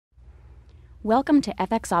Welcome to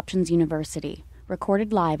FX Options University,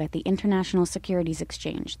 recorded live at the International Securities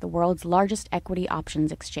Exchange, the world's largest equity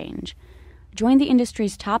options exchange. Join the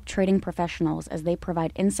industry's top trading professionals as they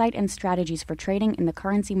provide insight and strategies for trading in the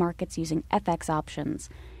currency markets using FX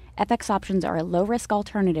options. FX options are a low-risk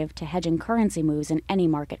alternative to hedging currency moves in any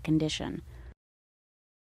market condition.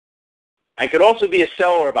 I could also be a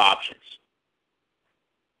seller of options.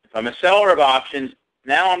 If I'm a seller of options,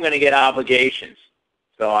 now I'm going to get obligations.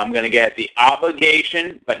 So I'm going to get the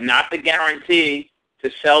obligation, but not the guarantee,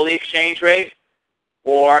 to sell the exchange rate,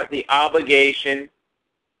 or the obligation,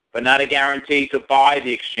 but not a guarantee, to buy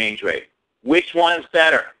the exchange rate. Which one's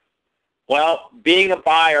better? Well, being a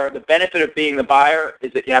buyer, the benefit of being the buyer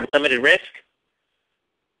is that you have limited risk.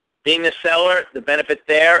 Being the seller, the benefit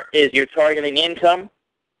there is you're targeting income.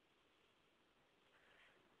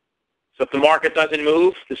 So if the market doesn't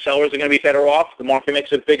move, the sellers are going to be better off. The market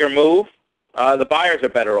makes a bigger move, the buyers are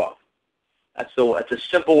better off. That's a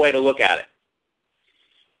simple way to look at it.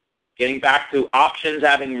 Getting back to options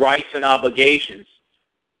having rights and obligations.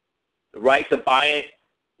 The right to buy it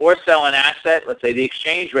or sell an asset, let's say the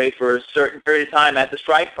exchange rate, for a certain period of time at the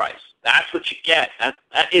strike price. That's what you get. That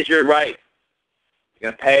is your right.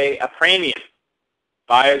 You're going to pay a premium.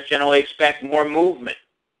 Buyers generally expect more movement.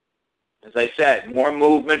 As I said, more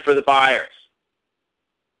movement for the buyers.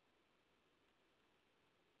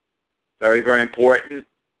 Very, very important.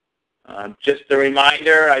 Just a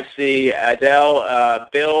reminder, I see Adele,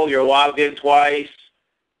 Bill, you're logged in twice.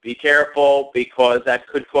 Be careful because that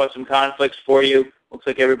could cause some conflicts for you. Looks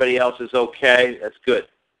like everybody else is okay. That's good.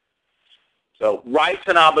 So rights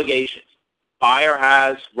and obligations. Buyer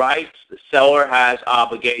has rights. The seller has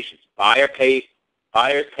obligations. Buyers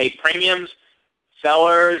pay premiums.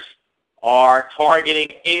 Sellers are targeting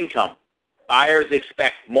income. Buyers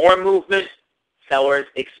expect more movement. Sellers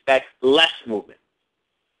expect less movement.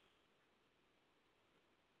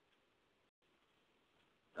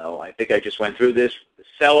 So I think I just went through this. The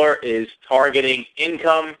seller is targeting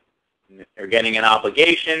income. They're getting an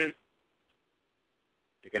obligation.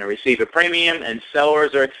 They're going to receive a premium, and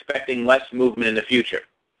sellers are expecting less movement in the future.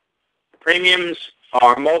 Premiums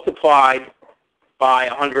are multiplied by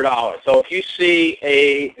 $100. So if you see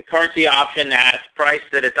a currency option that's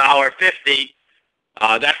priced at $1.50,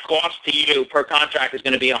 that cost to you per contract is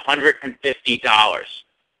going to be $150.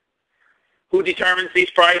 Who determines these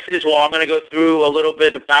prices? Well, I'm going to go through a little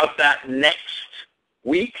bit about that next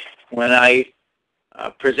week when I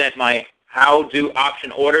present my How Do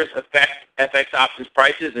Option Orders Affect FX Options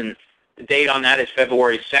Prices, and the date on that is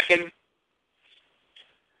February 2nd.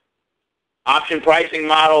 Option pricing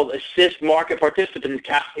models assist market participants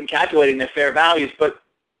in calculating their fair values, but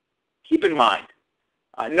keep in mind,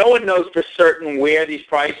 no one knows for certain where these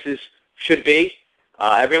prices should be.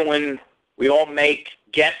 We all make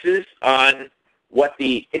guesses on what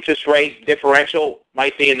the interest rate differential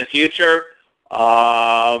might be in the future,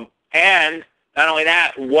 and not only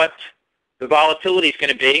that, what the volatility is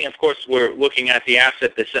going to be. Of course, we're looking at the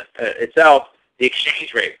asset itself, the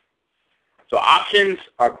exchange rate. So options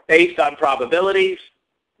are based on probabilities.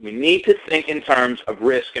 We need to think in terms of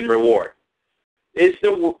risk and reward. Is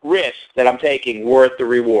the risk that I'm taking worth the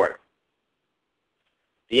reward? At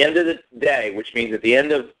the end of the day, which means at the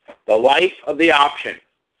end of the life of the option,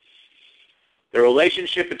 the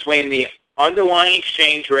relationship between the underlying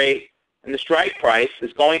exchange rate and the strike price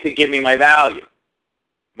is going to give me my value,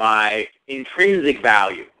 my intrinsic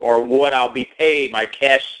value, or what I'll be paid, my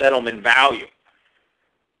cash settlement value.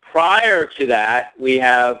 Prior to that, we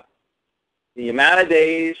have the amount of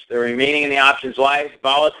days, the remaining in the option's life,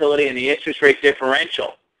 volatility, and the interest rate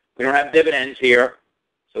differential. We don't have dividends here,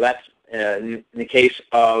 so that's in the case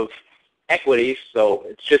of equities, so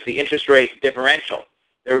it's just the interest rate differential.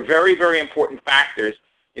 They're very, very important factors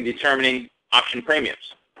in determining option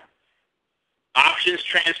premiums. Options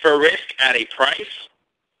transfer risk at a price.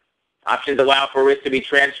 Options allow for risk to be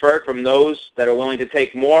transferred from those that are willing to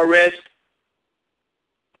take more risk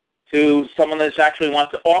to someone that actually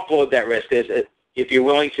wants to offload that risk. If you're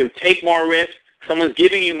willing to take more risk, someone's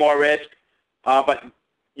giving you more risk, but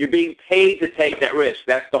you're being paid to take that risk.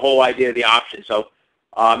 That's the whole idea of the option. So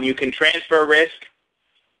you can transfer risk,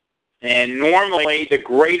 and normally the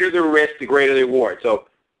greater the risk, the greater the reward. So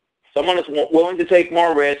someone that's willing to take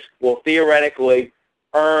more risk will theoretically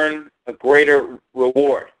earn a greater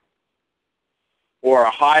reward or a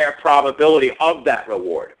higher probability of that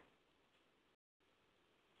reward.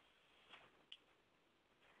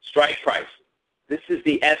 Strike price. This is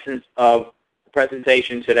the essence of the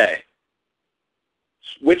presentation today.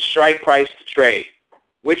 Which strike price to trade?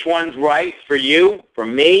 Which one's right for you, for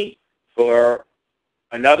me, for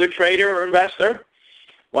another trader or investor?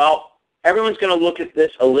 Well, everyone's going to look at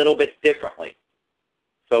this a little bit differently.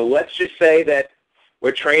 So let's just say that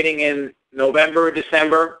we're trading in November or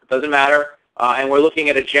December, doesn't matter, and we're looking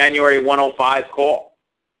at a January 105 call.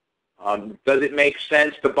 Does it make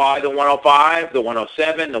sense to buy the 105, the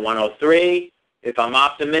 107, the 103? If I'm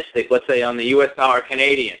optimistic, let's say on the U.S. dollar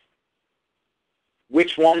Canadian.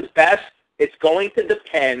 Which one's best? It's going to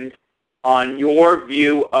depend on your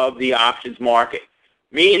view of the options market.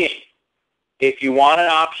 Meaning, if you want an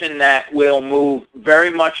option that will move very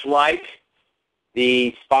much like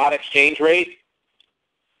the spot exchange rate,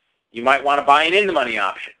 you might want to buy an in-the-money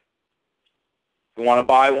option. If you want to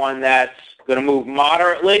buy one that's going to move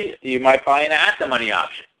moderately, you might buy an at-the-money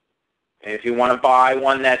option. And if you want to buy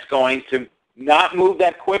one that's going to not move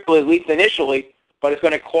that quickly, at least initially, but it's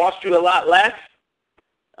going to cost you a lot less,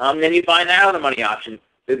 then you buy an out-of-the-money option.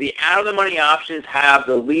 So the out-of-the-money options have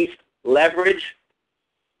the least leverage.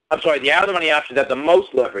 I'm sorry, the out-of-the-money options have the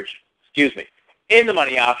most leverage. Excuse me.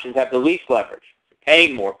 In-the-money options have the least leverage. You're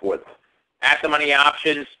paying more for them. At-the-money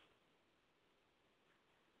options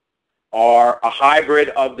are a hybrid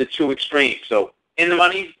of the two extremes. So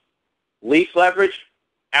in-the-money, least leverage.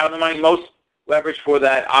 Out-of-the-money, most leverage for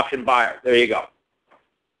that option buyer. There you go.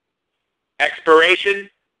 Expiration.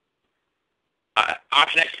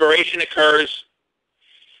 Option expiration occurs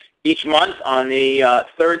each month on the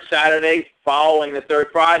third Saturday following the third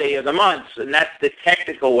Friday of the month, and that's the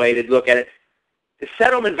technical way to look at it. The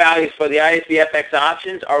settlement values for the ISV FX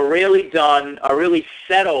options are really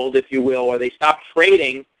settled, if you will, or they stop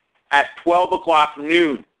trading at 12 o'clock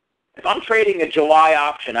noon. If I'm trading a July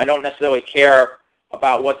option, I don't necessarily care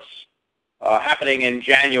about what's happening in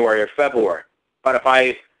January or February. But if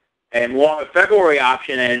I am long a February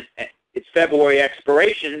option and it's February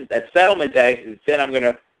expiration, that settlement day, then I'm going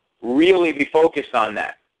to really be focused on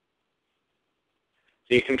that.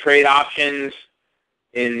 So you can trade options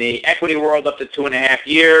in the equity world up to 2.5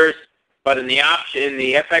 years, but in the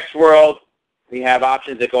FX world, we have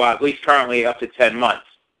options that go out, at least currently, up to 10 months.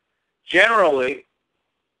 Generally,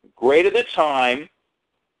 the greater the time,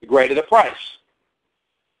 the greater the price.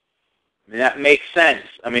 I mean, that makes sense.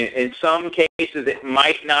 I mean, in some cases it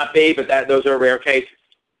might not be, but those are rare cases.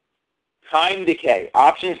 Time decay,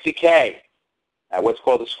 options decay at what's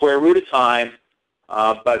called the square root of time,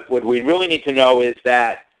 but what we really need to know is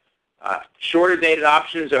that shorter dated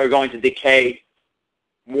options are going to decay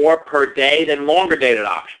more per day than longer dated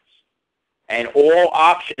options. And all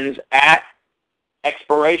options at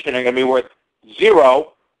expiration are going to be worth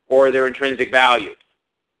zero or their intrinsic value.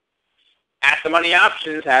 At-the-money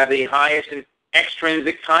options have the highest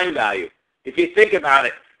extrinsic time value. If you think about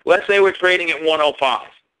it, let's say we're trading at 105.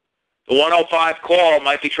 The 105 call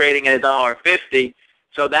might be trading at $1.50,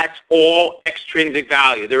 so that's all extrinsic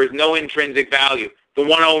value. There is no intrinsic value. The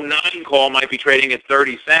 109 call might be trading at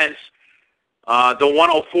 30 cents. The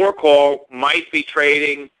 104 call might be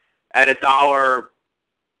trading at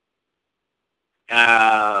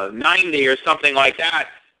 $1.90 or something like that.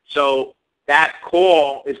 So that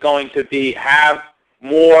call is going to have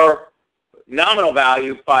more nominal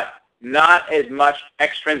value, but not as much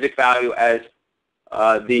extrinsic value as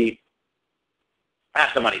the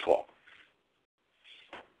at-the-money call.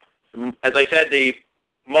 As I said, the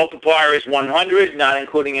multiplier is 100, not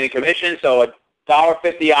including any commission. So a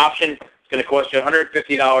 $1.50 option is going to cost you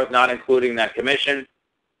 $150, not including that commission.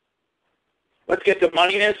 Let's get to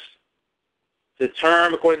moneyness. The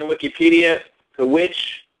term, according to Wikipedia, to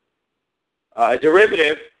which a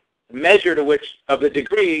derivative, measure to which of the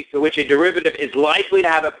degree to which a derivative is likely to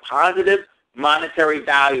have a positive monetary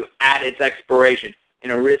value at its expiration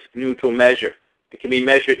in a risk-neutral measure. It can be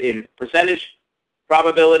measured in percentage,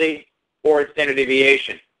 probability, or in standard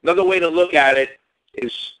deviation. Another way to look at it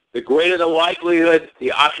is the greater the likelihood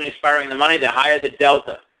the option expiring the money, the higher the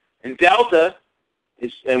delta. And delta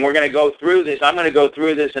is, and we're going to go through this, I'm going to go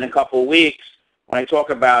through this in a couple of weeks when I talk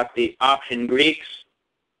about the option Greeks.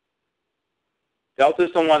 Delta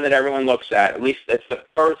is the one that everyone looks at least that's the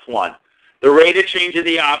first one. The rate of change of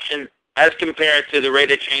the option as compared to the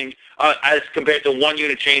rate of change, as compared to 1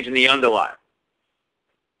 unit change in the underlying.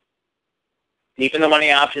 Deep in the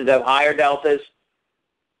money options have higher deltas.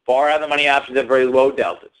 Far out of the money options have very low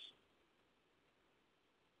deltas.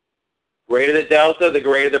 Greater the delta, the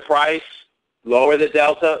greater the price. Lower the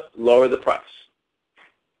delta, lower the price.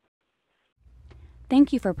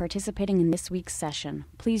 Thank you for participating in this week's session.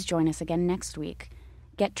 Please join us again next week.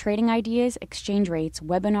 Get trading ideas, exchange rates,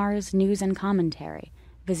 webinars, news, and commentary.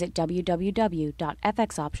 Visit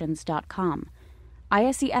www.fxoptions.com.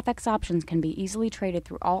 ISE FX options can be easily traded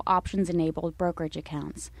through all options-enabled brokerage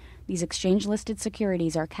accounts. These exchange-listed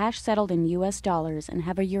securities are cash-settled in U.S. dollars and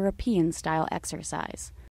have a European-style exercise.